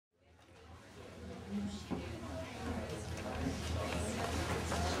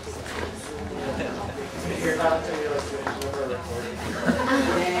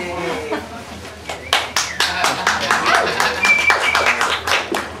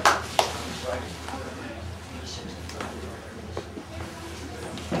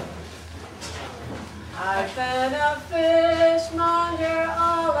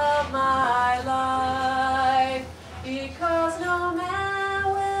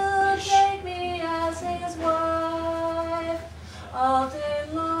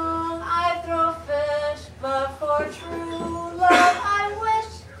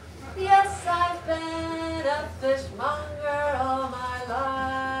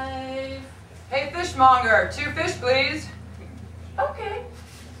fishmonger. 2 fish, please. Okay.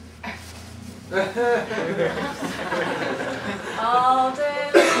 All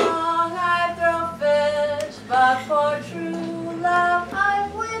day long I throw fish, but for true love I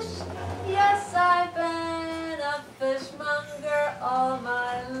wish. Yes, I've been a fishmonger all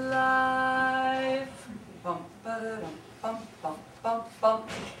my life. Bum, ba-da-dum, bum, bum, bum, bum.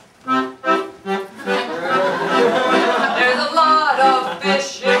 There's a lot of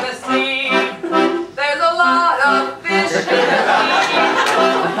fish in the sea. There's a lot of fish in the sea.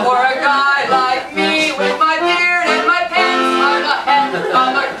 For a guy like me with my beard and my pants on a head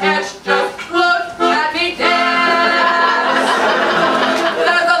of a catch, just look at me dance.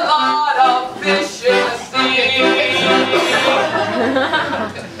 There's a lot of fish in the sea.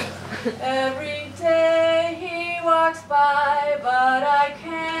 Every day he walks by, but I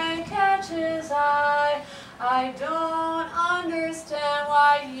can't catch his eye. I don't understand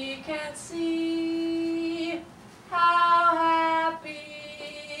why he can't see how happy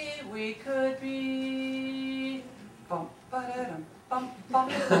we could be. Bum, ba-da-dum, bum, bum,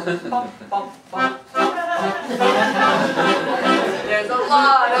 bum, bum, bum, bum. There's a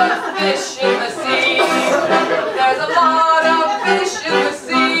lot of fish in the sea. There's a lot of fish in the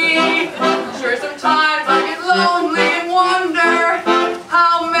sea. Sure, sometimes I get lonely and wonder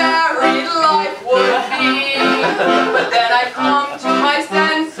how married life would be. But then I come to my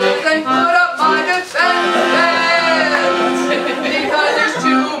senses and put up my defenses, because there's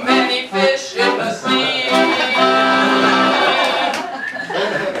too many fish in the sea.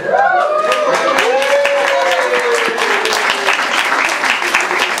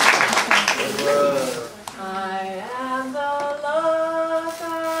 I am the love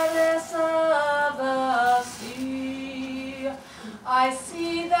goddess of the sea. I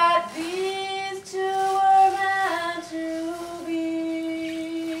see that these two were meant to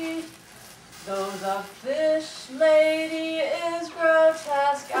be. Though the fish lady is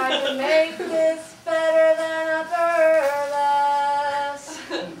grotesque, I can make this better than a burlesque.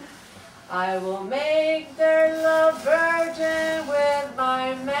 I will make their love virgin with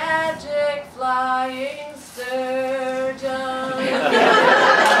my magic flying sturgeon.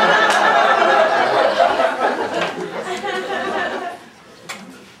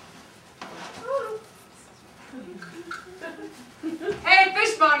 Hey,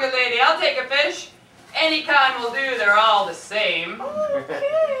 fishmonger lady, I'll take a fish. Any kind will do, they're all the same.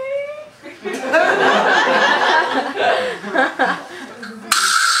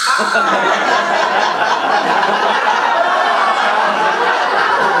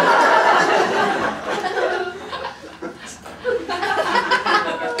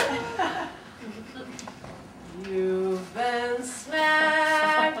 You've been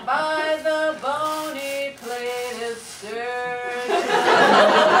smacked by the bony plated sturgeon.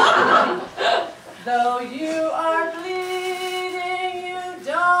 Though you are bleeding, you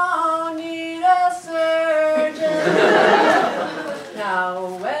don't need a surgeon. Now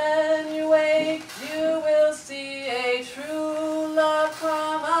when you wake, you will see a true love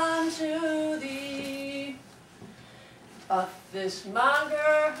come unto thee. A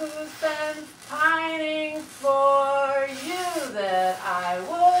fishmonger who's been pining for you that I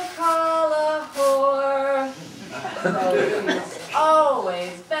would call a whore. Though he's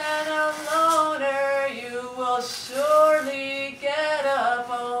always been a loner, you will surely get a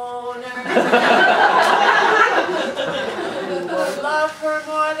boner. You will love her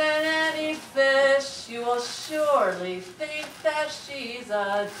more than any fish. You will surely think that she's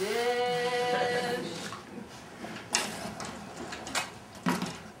a dish.